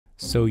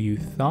So you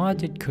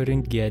thought it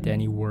couldn't get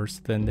any worse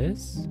than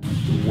this?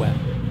 Well,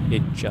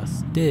 it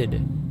just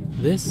did.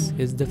 This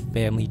is the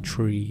family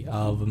tree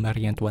of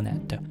Marie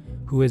Antoinette,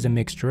 who is a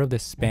mixture of the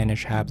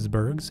Spanish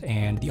Habsburgs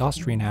and the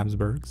Austrian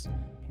Habsburgs.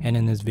 And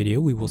in this video,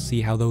 we will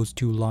see how those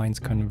two lines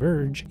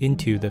converge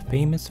into the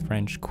famous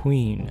French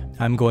queen.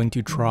 I'm going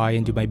to try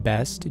and do my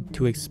best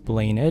to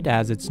explain it,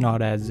 as it's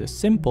not as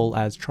simple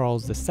as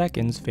Charles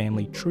II's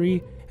family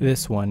tree.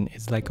 This one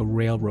is like a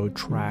railroad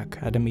track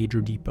at a major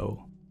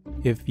depot.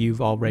 If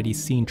you've already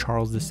seen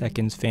Charles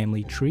II's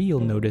family tree,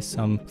 you'll notice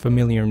some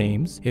familiar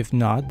names. If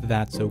not,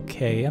 that's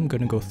okay. I'm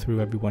gonna go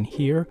through everyone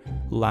here.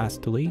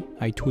 Lastly,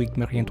 I tweaked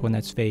Marie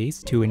Antoinette's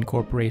face to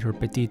incorporate her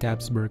petite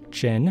Habsburg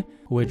chin,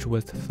 which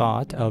was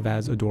thought of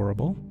as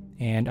adorable,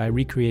 and I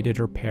recreated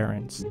her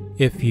parents.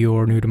 If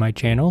you're new to my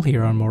channel,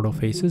 here on Mortal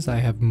Faces, I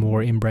have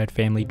more inbred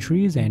family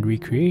trees and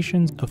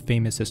recreations of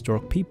famous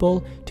historic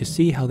people to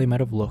see how they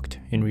might have looked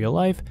in real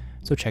life.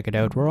 So check it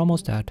out, we're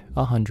almost at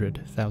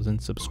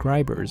 100,000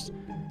 subscribers.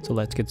 So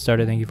let's get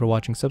started. Thank you for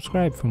watching.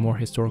 Subscribe for more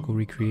historical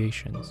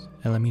recreations.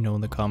 And let me know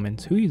in the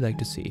comments who you'd like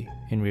to see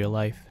in real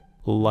life.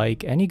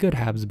 Like any good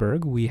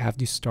Habsburg, we have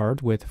to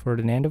start with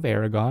Ferdinand of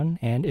Aragon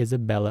and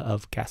Isabella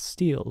of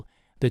Castile,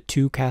 the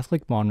two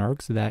Catholic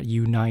monarchs that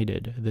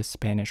united the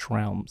Spanish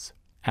realms.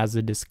 As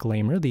a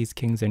disclaimer, these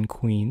kings and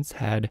queens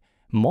had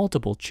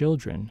multiple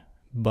children,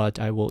 but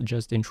I will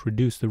just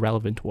introduce the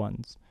relevant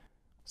ones.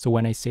 So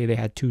when I say they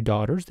had 2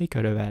 daughters, they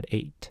could have had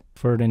 8.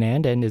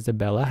 Ferdinand and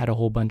Isabella had a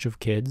whole bunch of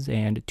kids,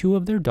 and 2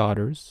 of their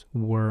daughters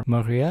were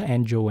Maria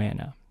and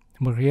Joanna.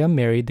 Maria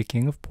married the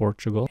King of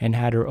Portugal and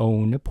had her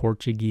own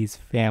Portuguese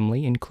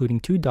family, including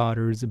 2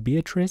 daughters,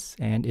 Beatrice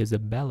and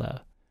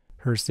Isabella.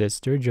 Her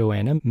sister,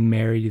 Joanna,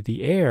 married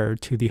the heir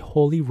to the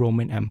Holy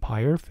Roman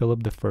Empire,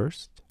 Philip I.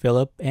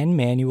 Philip and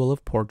Manuel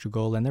of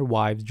Portugal and their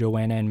wives,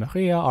 Joanna and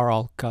Maria, are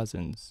all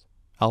cousins.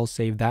 I'll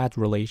save that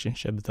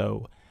relationship,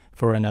 though,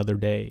 for another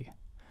day.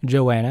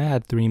 Joanna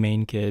had 3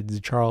 main kids,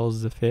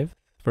 Charles V,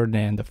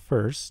 Ferdinand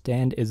I,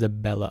 and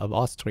Isabella of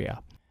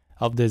Austria.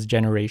 Of this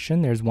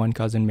generation, there's one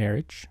cousin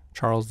marriage,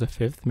 Charles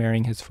V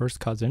marrying his first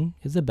cousin,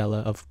 Isabella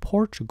of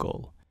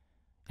Portugal.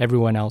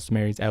 Everyone else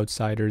marries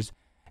outsiders.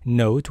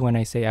 Note, when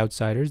I say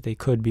outsiders, they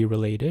could be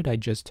related, I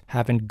just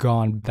haven't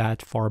gone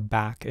that far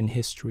back in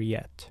history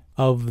yet.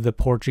 Of the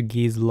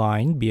Portuguese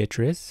line,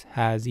 Beatrice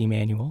has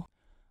Emmanuel.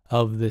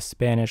 Of the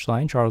Spanish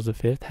line, Charles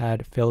V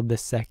had Philip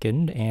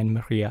II and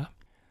Maria.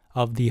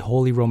 Of the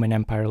Holy Roman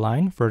Empire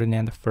line,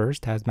 Ferdinand I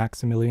has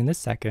Maximilian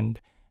II,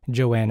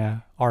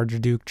 Joanna,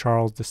 Archduke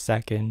Charles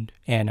II,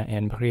 Anna,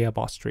 and Maria of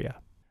Austria.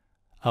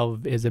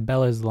 Of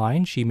Isabella's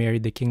line, she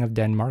married the King of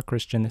Denmark,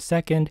 Christian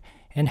II,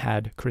 and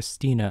had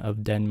Christina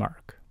of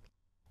Denmark.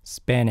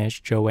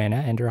 Spanish,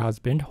 Joanna and her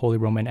husband, Holy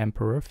Roman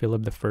Emperor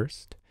Philip I,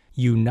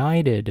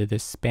 united the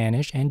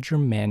Spanish and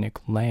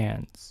Germanic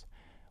lands.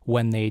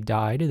 When they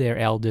died, their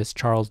eldest,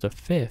 Charles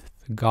V,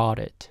 got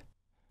it.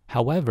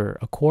 However,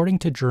 according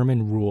to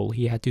German rule,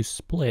 he had to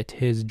split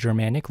his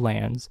Germanic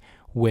lands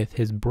with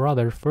his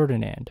brother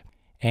Ferdinand,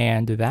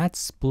 and that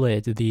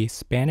split the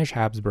Spanish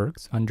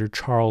Habsburgs under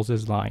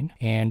Charles's line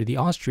and the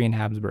Austrian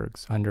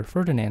Habsburgs under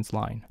Ferdinand's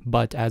line.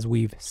 But as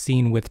we've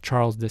seen with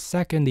Charles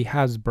II, the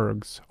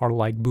Habsburgs are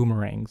like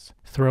boomerangs.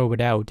 Throw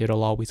it out,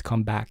 it'll always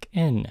come back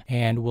in,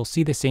 and we'll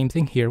see the same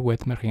thing here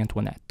with Marie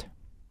Antoinette.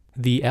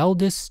 The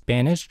eldest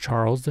Spanish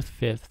Charles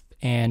V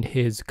and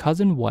his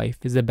cousin wife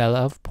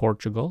Isabella of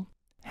Portugal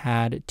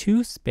had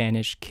 2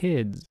 Spanish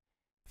kids,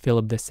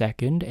 Philip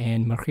II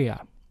and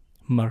Maria.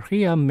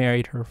 Maria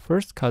married her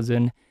first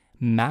cousin,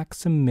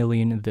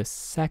 Maximilian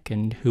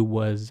II, who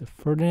was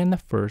Ferdinand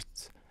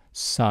I's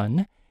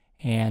son,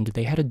 and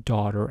they had a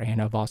daughter,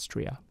 Anna of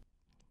Austria.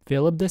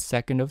 Philip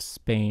II of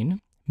Spain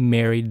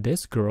married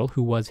this girl,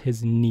 who was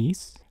his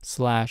niece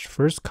 /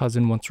 first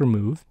cousin once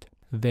removed.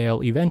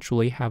 They'll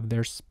eventually have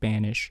their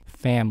Spanish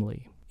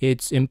family.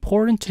 It's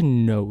important to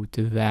note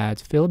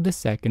that Philip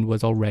II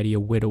was already a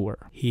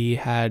widower. He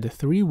had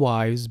 3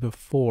 wives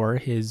before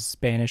his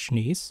Spanish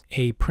niece,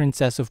 a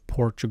princess of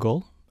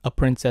Portugal, a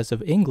princess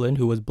of England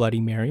who was Bloody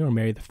Mary or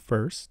Mary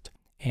I,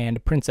 and a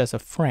princess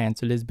of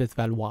France, Elizabeth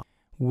Valois.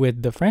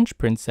 With the French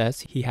princess,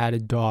 he had a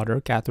daughter,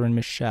 Catherine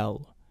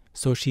Michel,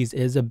 so she's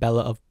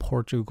Isabella of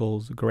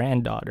Portugal's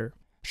granddaughter.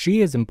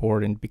 She is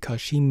important because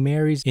she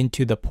marries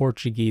into the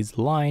Portuguese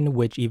line,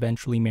 which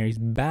eventually marries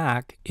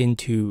back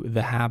into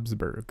the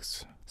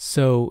Habsburgs.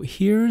 So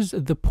here's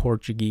the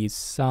Portuguese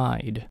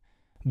side.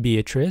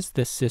 Beatrice,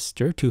 the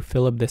sister to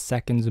Philip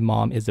II's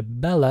mom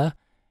Isabella,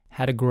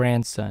 had a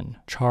grandson,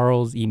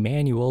 Charles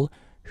Emmanuel,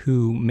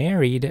 who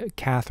married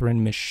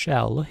Catherine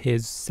Michel,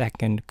 his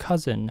second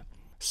cousin.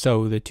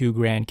 So the 2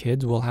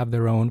 grandkids will have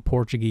their own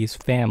Portuguese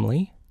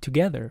family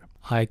together.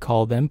 I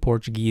call them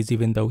Portuguese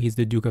even though he's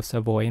the Duke of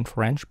Savoy in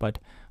French, but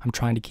I'm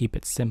trying to keep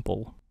it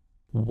simple.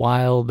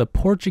 While the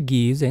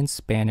Portuguese and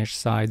Spanish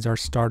sides are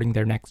starting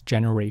their next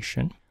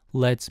generation,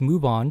 let's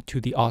move on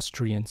to the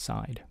Austrian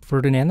side.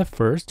 Ferdinand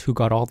I, who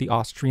got all the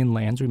Austrian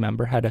lands,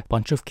 remember, had a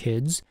bunch of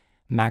kids.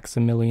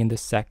 Maximilian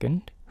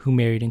II, who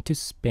married into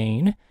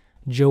Spain.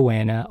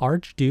 Joanna,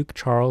 Archduke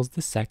Charles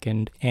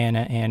II,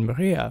 Anna, and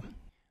Maria.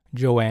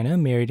 Joanna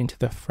married into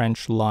the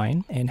French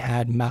line and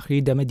had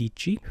Marie de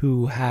Medici,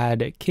 who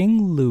had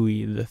King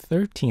Louis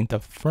XIII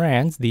of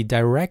France, the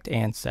direct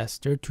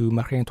ancestor to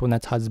Marie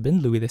Antoinette's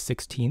husband, Louis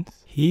XVI.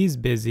 He's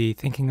busy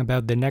thinking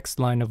about the next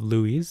line of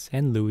Louis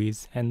and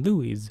Louis and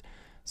Louis,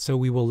 so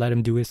we will let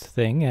him do his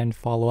thing and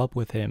follow up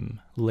with him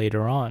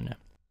later on.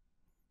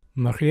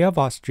 Maria of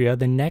Austria,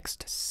 the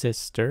next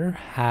sister,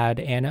 had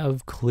Anna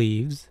of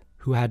Cleves,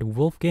 who had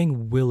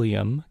Wolfgang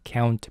William,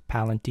 Count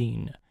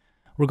Palatine.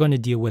 We're going to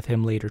deal with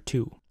him later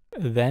too.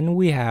 Then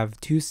we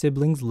have two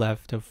siblings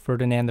left of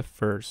Ferdinand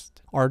I,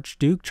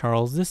 Archduke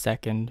Charles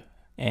II,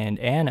 and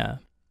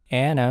Anna.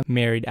 Anna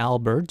married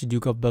Albert,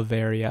 Duke of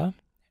Bavaria,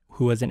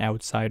 who was an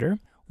outsider.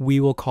 We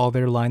will call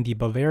their line the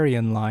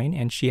Bavarian line,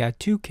 and she had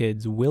two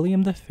kids,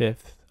 William V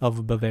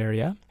of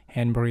Bavaria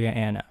and Maria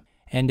Anna.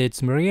 And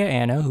it's Maria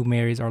Anna who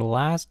marries our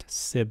last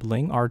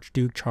sibling,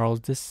 Archduke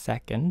Charles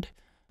II,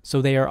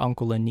 so they are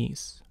uncle and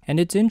niece. And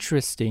it's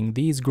interesting,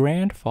 these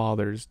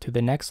grandfathers to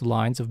the next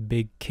lines of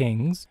big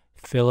kings,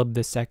 Philip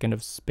II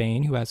of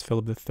Spain, who has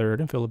Philip III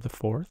and Philip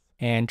IV,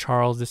 and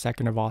Charles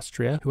II of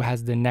Austria, who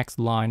has the next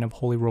line of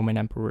Holy Roman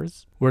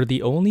Emperors, were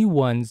the only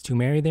ones to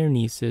marry their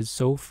nieces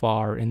so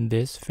far in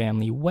this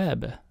family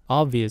web.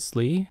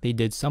 Obviously, they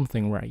did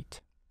something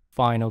right.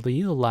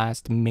 Finally, the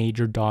last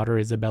major daughter,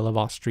 Isabella of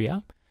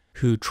Austria,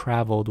 who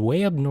traveled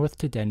way up north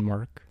to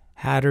Denmark,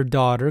 had her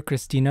daughter,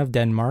 Christina of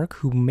Denmark,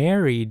 who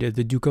married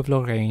the Duke of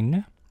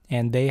Lorraine,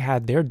 and they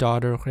had their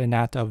daughter,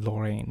 Renata of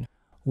Lorraine.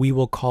 We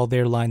will call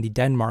their line the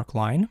Denmark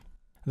line.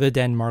 The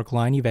Denmark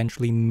line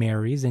eventually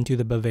marries into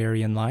the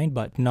Bavarian line,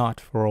 but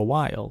not for a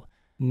while.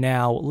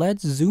 Now,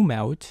 let's zoom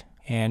out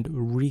and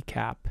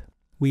recap.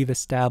 We've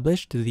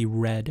established the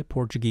red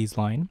Portuguese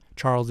line,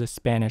 Charles'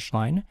 Spanish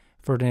line,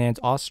 Ferdinand's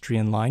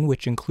Austrian line,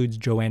 which includes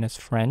Joanna's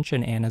French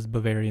and Anna's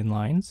Bavarian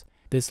lines,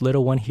 this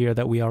little one here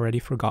that we already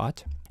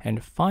forgot,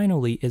 and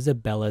finally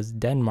Isabella's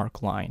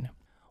Denmark line.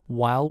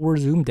 While we're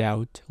zoomed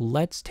out,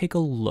 let's take a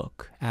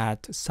look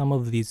at some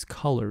of these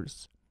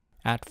colors.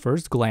 At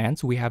first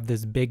glance, we have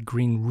this big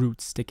green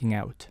root sticking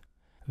out.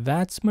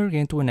 That's Marie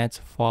Antoinette's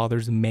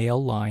father's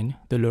male line,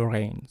 the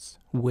Lorraines,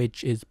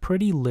 which is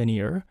pretty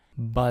linear,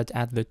 but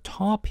at the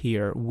top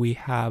here, we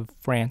have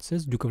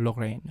Francis, Duke of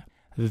Lorraine.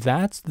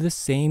 That's the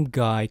same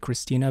guy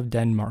Christina of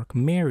Denmark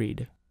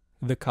married.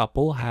 The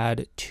couple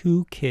had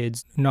two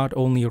kids, not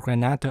only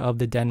Renata of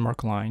the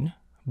Denmark line,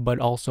 but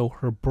also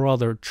her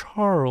brother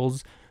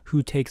Charles,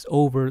 who takes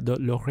over the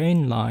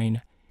Lorraine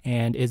line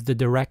and is the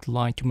direct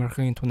line to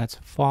Marie Antoinette's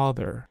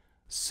father.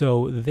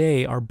 So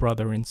they are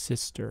brother and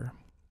sister.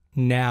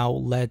 Now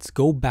let's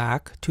go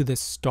back to the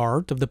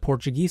start of the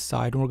Portuguese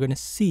side and we're going to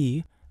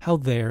see how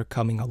they're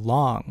coming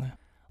along.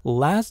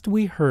 Last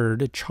we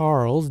heard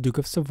Charles, Duke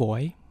of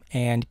Savoy,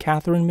 and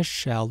Catherine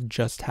Michelle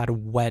just had a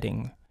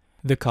wedding.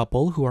 The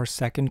couple, who are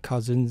second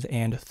cousins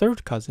and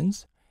third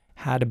cousins,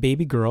 had a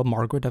baby girl,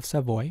 Margaret of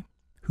Savoy,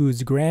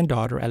 whose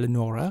granddaughter,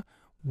 Eleonora,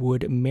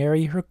 would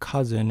marry her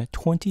cousin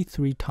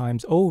 23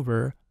 times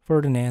over,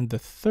 Ferdinand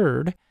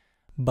III,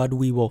 but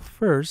we will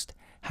first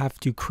have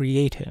to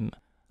create him.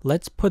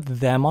 Let's put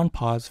them on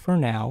pause for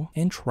now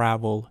and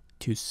travel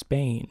to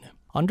Spain.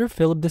 Under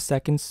Philip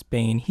II's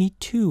Spain, he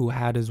too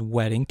had his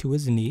wedding to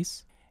his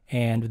niece,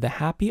 and the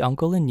happy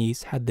uncle and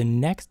niece had the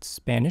next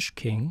Spanish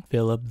king,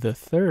 Philip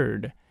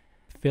III.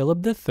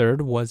 Philip III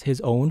was his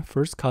own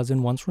first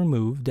cousin once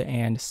removed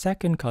and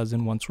second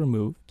cousin once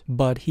removed,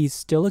 but he's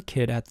still a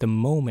kid at the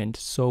moment,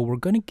 so we're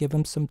going to give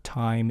him some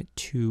time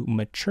to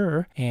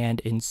mature and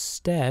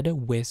instead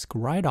whisk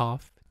right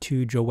off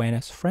to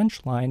Joanna's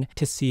French line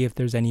to see if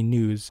there's any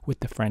news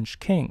with the French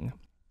king.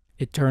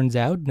 It turns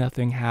out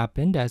nothing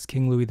happened as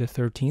King Louis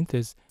XIII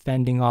is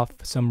fending off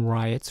some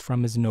riots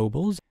from his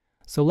nobles,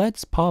 so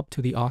let's pop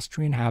to the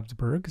Austrian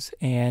Habsburgs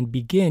and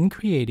begin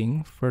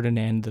creating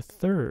Ferdinand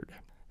III.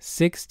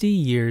 60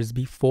 years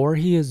before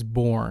he is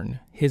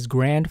born, his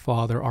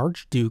grandfather,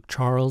 Archduke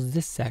Charles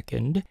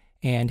II,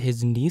 and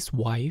his niece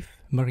wife,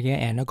 Maria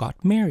Anna,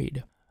 got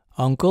married.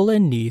 Uncle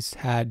and niece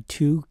had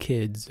two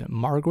kids,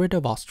 Margaret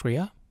of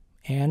Austria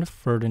and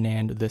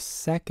Ferdinand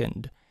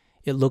II.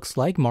 It looks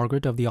like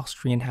Margaret of the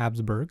Austrian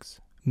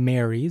Habsburgs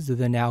marries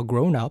the now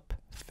grown-up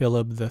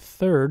Philip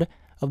III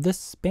of the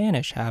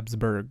Spanish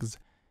Habsburgs.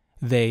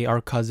 They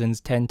are cousins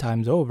 10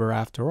 times over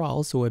after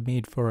all, so it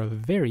made for a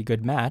very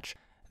good match.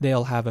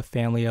 They'll have a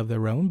family of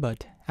their own,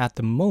 but at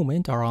the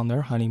moment are on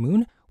their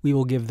honeymoon. We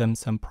will give them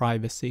some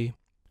privacy.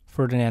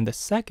 Ferdinand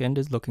II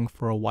is looking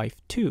for a wife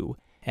too,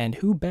 and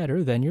who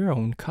better than your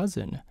own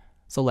cousin?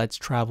 So let's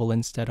travel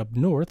instead up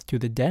north to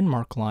the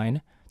Denmark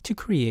line to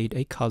create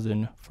a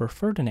cousin for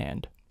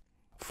Ferdinand.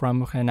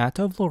 From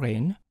Renata of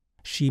Lorraine,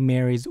 she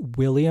marries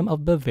William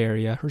of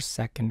Bavaria, her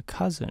second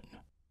cousin.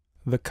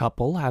 The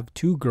couple have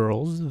two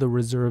girls, the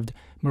reserved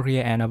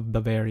Maria Anna of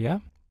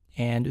Bavaria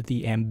and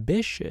the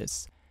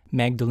ambitious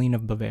Magdalene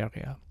of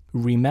Bavaria.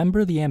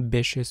 Remember the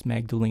ambitious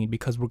Magdalene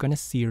because we're going to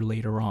see her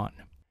later on.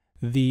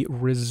 The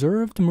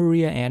reserved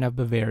Maria Anna of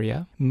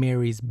Bavaria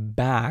marries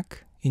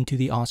back into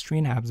the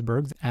Austrian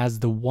Habsburgs as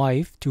the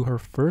wife to her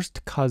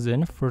first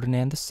cousin,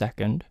 Ferdinand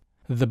II,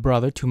 the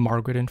brother to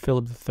Margaret and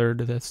Philip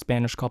III, the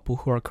Spanish couple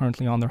who are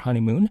currently on their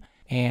honeymoon.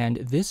 And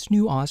this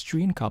new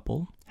Austrian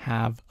couple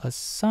have a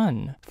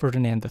son,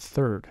 Ferdinand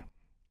III.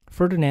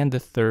 Ferdinand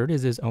III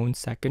is his own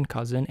second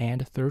cousin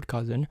and third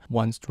cousin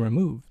once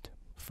removed.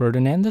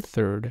 Ferdinand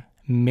III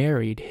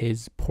married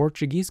his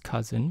Portuguese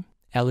cousin,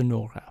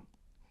 Eleonora.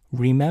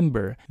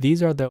 Remember,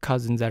 these are the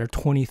cousins that are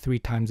 23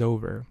 times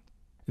over.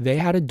 They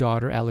had a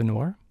daughter,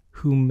 Eleanor,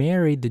 who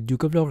married the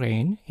Duke of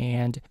Lorraine,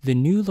 and the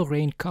new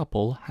Lorraine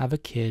couple have a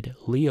kid,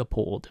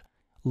 Leopold.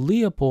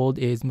 Leopold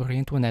is Marie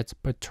Antoinette's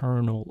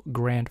paternal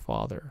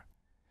grandfather.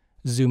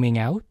 Zooming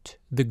out,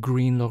 the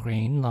green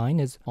Lorraine line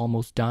is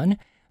almost done.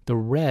 The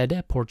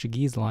red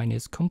Portuguese line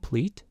is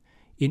complete.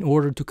 In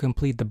order to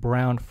complete the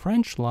brown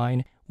French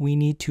line, we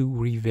need to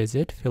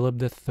revisit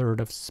Philip III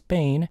of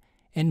Spain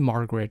and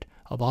Margaret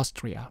of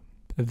Austria.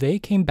 They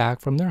came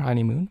back from their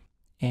honeymoon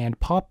and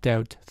popped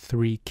out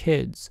 3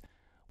 kids.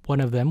 One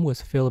of them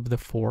was Philip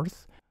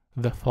IV,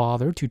 the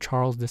father to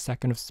Charles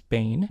II of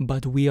Spain,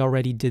 but we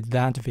already did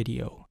that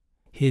video.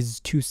 His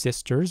 2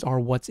 sisters are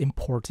what's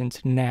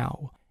important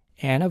now,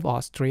 Anne of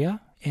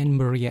Austria and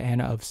Maria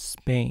Anna of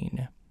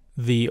Spain.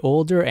 The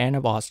older Anne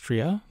of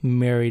Austria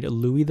married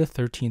Louis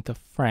XIII of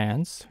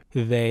France.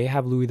 They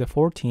have Louis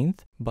XIV,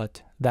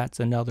 but that's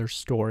another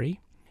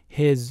story.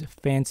 His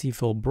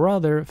fanciful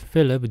brother,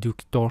 Philip,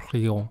 Duc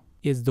d'Orléans,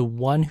 is the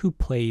one who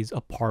plays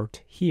a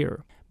part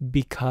here,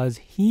 because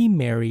he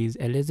marries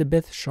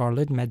Elizabeth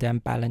Charlotte Madame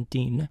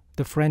Palatine.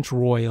 The French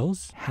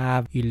royals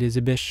have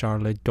Elizabeth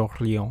Charlotte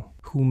d'Orléans,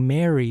 who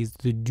marries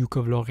the Duke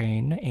of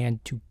Lorraine,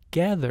 and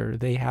together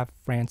they have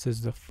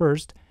Francis I,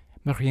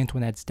 Marie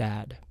Antoinette's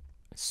dad.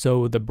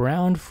 So the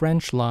brown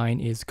French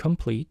line is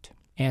complete,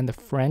 and the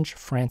French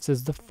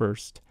Francis I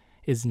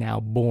is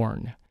now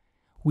born.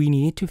 We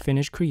need to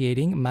finish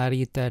creating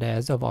Marie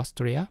Therese of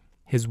Austria,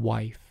 his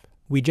wife.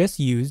 We just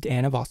used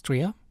Anne of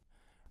Austria.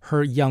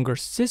 Her younger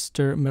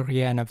sister,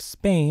 Marie Anne of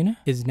Spain,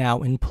 is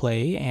now in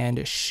play,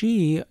 and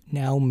she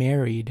now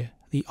married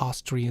the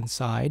Austrian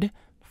side,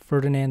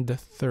 Ferdinand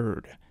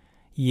III.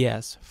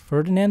 Yes,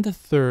 Ferdinand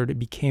III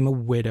became a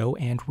widow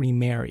and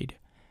remarried.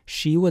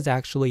 She was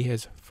actually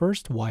his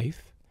first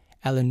wife.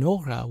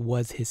 Eleonora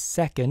was his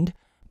second,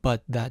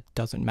 but that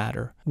doesn't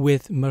matter.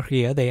 With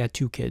Maria, they had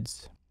 2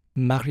 kids.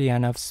 Marie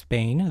Anne of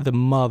Spain, the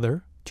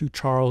mother to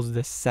Charles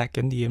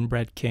II, the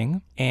inbred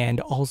king, and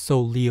also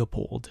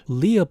Leopold.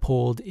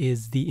 Leopold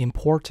is the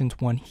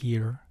important one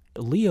here.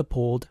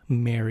 Leopold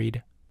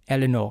married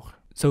Eleanor.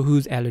 So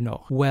who's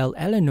Eleanor? Well,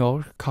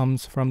 Eleanor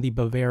comes from the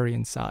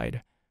Bavarian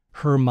side.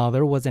 Her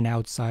mother was an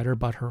outsider,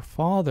 but her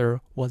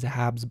father was a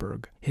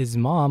Habsburg. His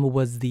mom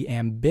was the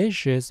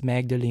ambitious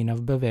Magdalene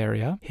of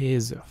Bavaria.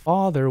 His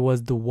father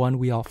was the one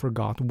we all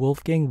forgot,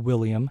 Wolfgang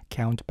William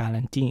Count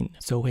Palatine.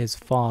 So his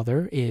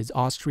father is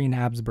Austrian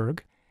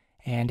Habsburg,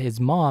 and his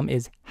mom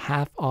is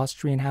half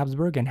Austrian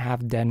Habsburg and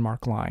half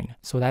Denmark line.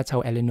 So that's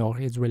how Eleanor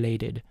is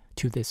related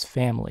to this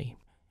family.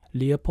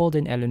 Leopold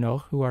and Eleanor,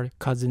 who are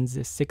cousins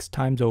 6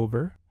 times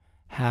over,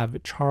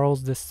 have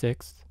Charles VI.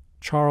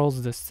 Charles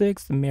VI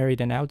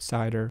married an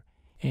outsider,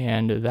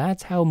 and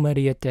that's how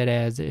Maria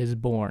Therese is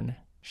born.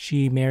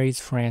 She marries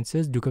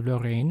Francis, Duke of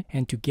Lorraine,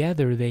 and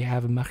together they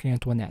have Marie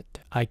Antoinette.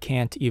 I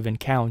can't even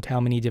count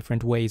how many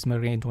different ways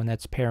Marie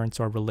Antoinette's parents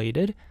are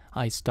related.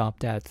 I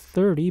stopped at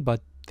 30,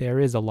 but there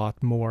is a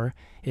lot more.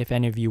 If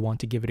any of you want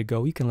to give it a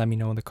go, you can let me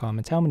know in the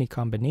comments how many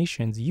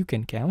combinations you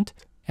can count.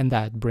 And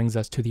that brings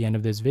us to the end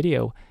of this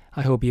video.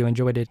 I hope you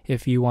enjoyed it.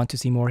 If you want to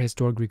see more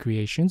historic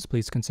recreations,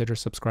 please consider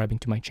subscribing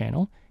to my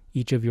channel.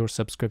 Each of your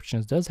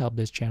subscriptions does help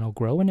this channel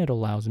grow, and it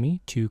allows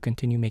me to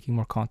continue making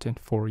more content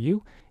for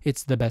you.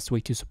 It's the best way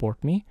to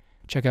support me.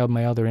 Check out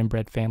my other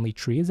inbred family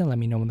trees and let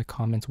me know in the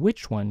comments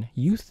which one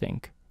you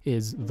think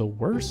is the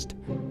worst.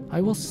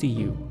 I will see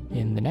you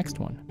in the next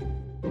one.